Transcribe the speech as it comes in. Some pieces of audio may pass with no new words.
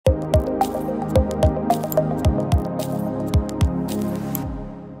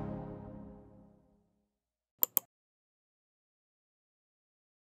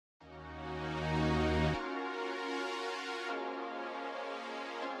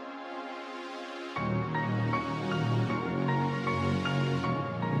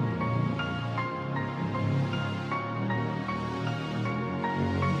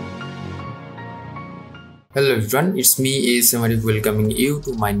Hello everyone, it's me Asamarik welcoming you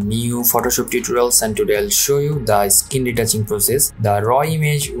to my new Photoshop tutorials, and today I'll show you the skin retouching process. The raw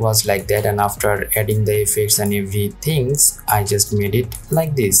image was like that, and after adding the effects and everything, I just made it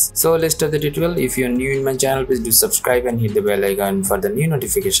like this. So let's start the tutorial. If you're new in my channel, please do subscribe and hit the bell icon for the new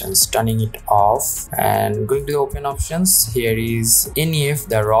notifications. Turning it off and going to the open options. Here is NEF,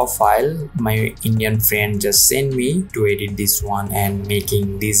 the raw file my Indian friend just sent me to edit this one and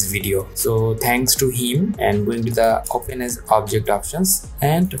making this video. So thanks to him. And going to the open as object options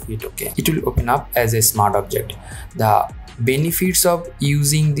and hit OK. It will open up as a smart object. The benefits of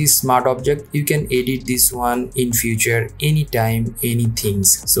using this smart object, you can edit this one in future anytime, anything.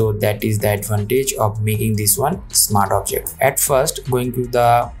 So that is the advantage of making this one smart object. At first, going to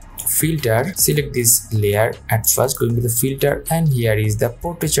the filter, select this layer. At first, going to the filter, and here is the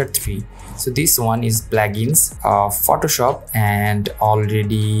Portraiture 3. So this one is plugins of Photoshop, and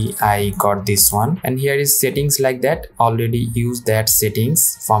already I got this one. And here is settings like that. Already used that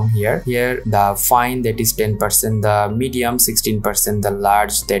settings from here. Here the fine, that is 10%, the medium 16%, the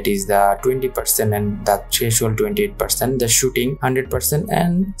large, that is the 20%, and the threshold 28%, the shooting 100%,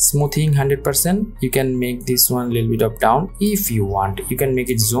 and smoothing 100%. You can make this one a little bit up down if you want. You can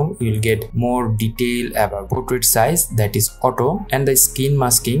make it zoom. You will get more detail about portrait size, that is auto, and the skin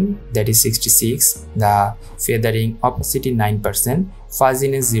masking, that is 66, the feathering opacity 9%,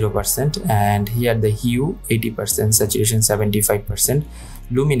 fuzziness 0%, and here the hue 80%, saturation 75%,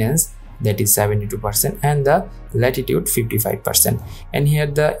 luminance, that is 72%, and the latitude 55%. And here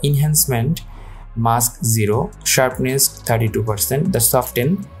the enhancement, mask 0, sharpness 32%, the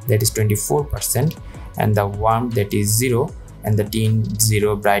soften, that is 24%, and the warmth, that is 0, and the tint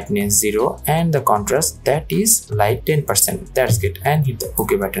 0, brightness 0, and the contrast, that is like 10%. That's good, and hit the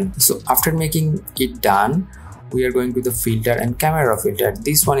OK button. So after making it done, we are going to the filter and camera filter.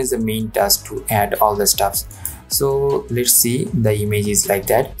 This one is the main task to add all the stuffs. So let's see, the image is like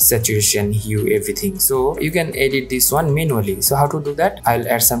that, saturation, hue, everything. So you can edit this one manually. So how to do that? I'll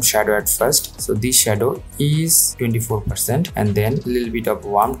add some shadow at first. So this shadow is 24%, and then a little bit of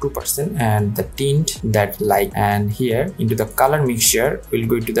warm 2%, and the tint, that light. And here into the color mixture, we'll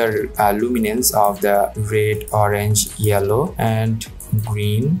go to the luminance of the red, orange, yellow, and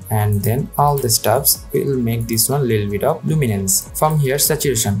green, and then all the stuffs will make this one a little bit of luminance. From here,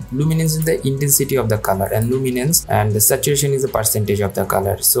 saturation, luminance is the intensity of the color, and luminance and the saturation is the percentage of the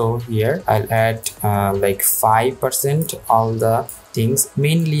color. So here I'll add like 5% all the things,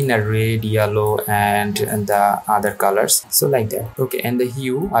 mainly in a red, yellow, and the other colors. So like that. Okay, and the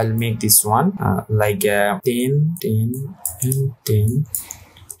hue, I'll make this one like 10, 10, and 10,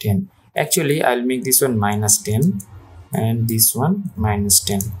 10. Actually, I'll make this one -10. And this one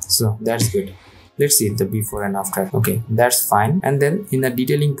 -10. So that's good. Let's see the before and after. Okay, that's fine. And then in the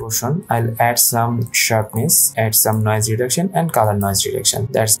detailing portion, I'll add some sharpness, add some noise reduction, and color noise reduction.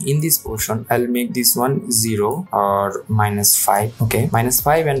 That's in this portion. I'll make this one 0 or -5. Okay,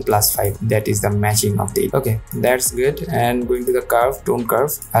 -5 and +5, that is the matching of the. Okay, that's good. And going to the curve, tone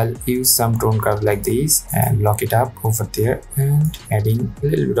curve, I'll use some tone curve like this and lock it up over there, and adding a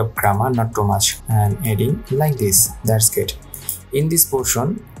little bit of grammar, not too much, and adding like this. That's good. In this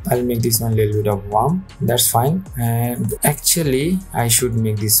portion, I'll make this one a little bit of warm. That's fine. And actually, I should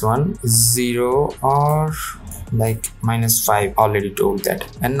make this one 0 or like -5. Already told that.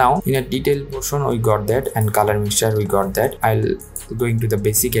 And now in a detail portion, we got that, and color mixture, we got that. I'll going to the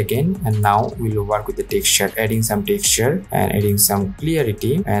basic again, and now we'll work with the texture, adding some texture and adding some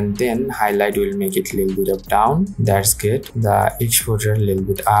clarity, and then highlight, will make it a little bit up down. That's good. The exposure a little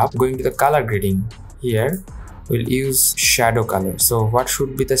bit up. Going to the color grading, here we'll use shadow color. So what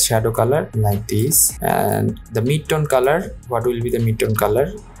should be the shadow color? Like this. And the mid-tone color, what will be the mid-tone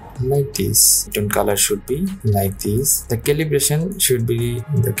color? Like this. Tone color should be like this. The calibration should be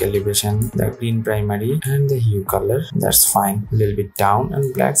the green primary, and the hue color, that's fine. A little bit down,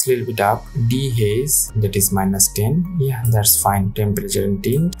 and blacks a little bit up. Dehaze, that is -10. Yeah, that's fine. Temperature and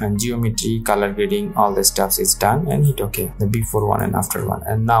tint, and geometry, color grading, all the stuff is done, and hit OK. The before one and after one.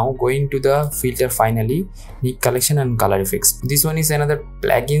 And now going to the filter, finally, Nik Collection and color effects. This one is another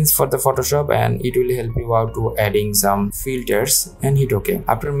plugins for the Photoshop, and it will help you out to adding some filters, and hit OK.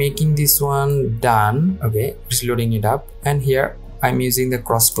 After making this one done, okay, just loading it up, and here I'm using the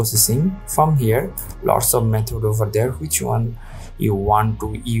cross processing. From here, lots of method over there, which one you want to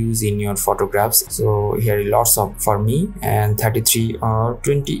use in your photographs. So here lots of for me, and 33 or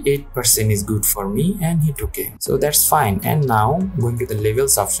 28% is good for me, and hit OK. So that's fine. And now going to the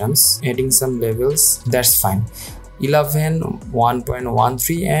levels options, adding some levels, that's fine. 11,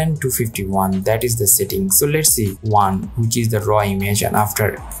 1.13 and 251, that is the setting. So let's see 1, which is the raw image, and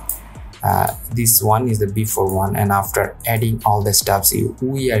after this one is the before one, and after adding all the stuffs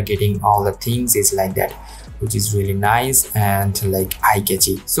we are getting all the things is like that, which is really nice and like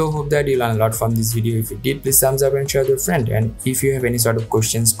eye-catchy. So hope that you learn a lot from this video. If you did, please thumbs up and share with your friend, and if you have any sort of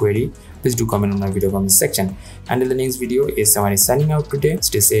questions, query, please do comment on my video comment section. Until the next video, is somebody signing out today.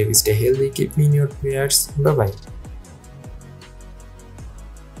 Stay safe, stay healthy, keep me in your prayers. Bye bye.